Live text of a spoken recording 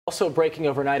Also breaking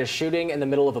overnight, a shooting in the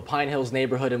middle of a Pine Hills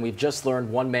neighborhood, and we've just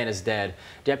learned one man is dead.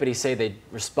 Deputies say they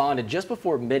responded just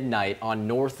before midnight on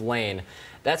North Lane.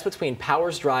 That's between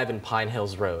Powers Drive and Pine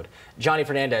Hills Road. Johnny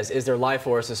Fernandez is there live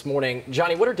for us this morning.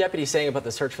 Johnny, what are deputies saying about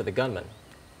the search for the gunman?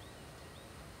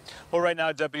 Well, right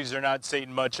now, deputies are not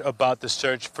saying much about the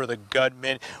search for the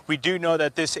gunman. We do know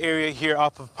that this area here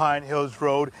off of Pine Hills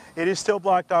Road, it is still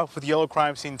blocked off with yellow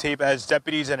crime scene tape as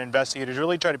deputies and investigators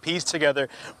really try to piece together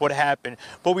what happened.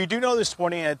 But we do know this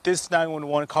morning that this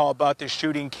 911 call about the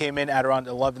shooting came in at around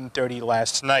 11:30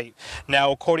 last night.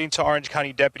 Now, according to Orange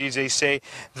County deputies, they say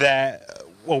that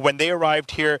when they arrived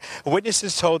here,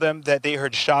 witnesses told them that they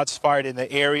heard shots fired in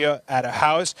the area at a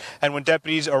house. And when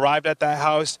deputies arrived at that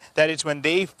house, that is when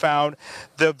they found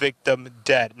the victim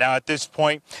dead. Now, at this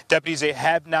point, deputies, they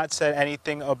have not said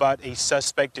anything about a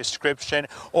suspect description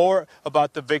or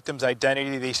about the victim's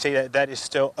identity. They say that that is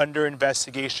still under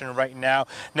investigation right now.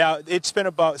 Now, it's been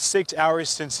about 6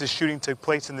 hours since the shooting took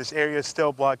place, and this area is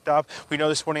still blocked off. We know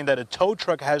this morning that a tow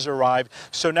truck has arrived.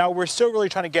 So now we're still really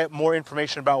trying to get more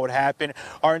information about what happened.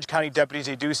 Orange County deputies,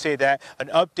 they do say that an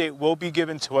update will be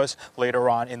given to us later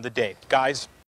on in the day. Guys.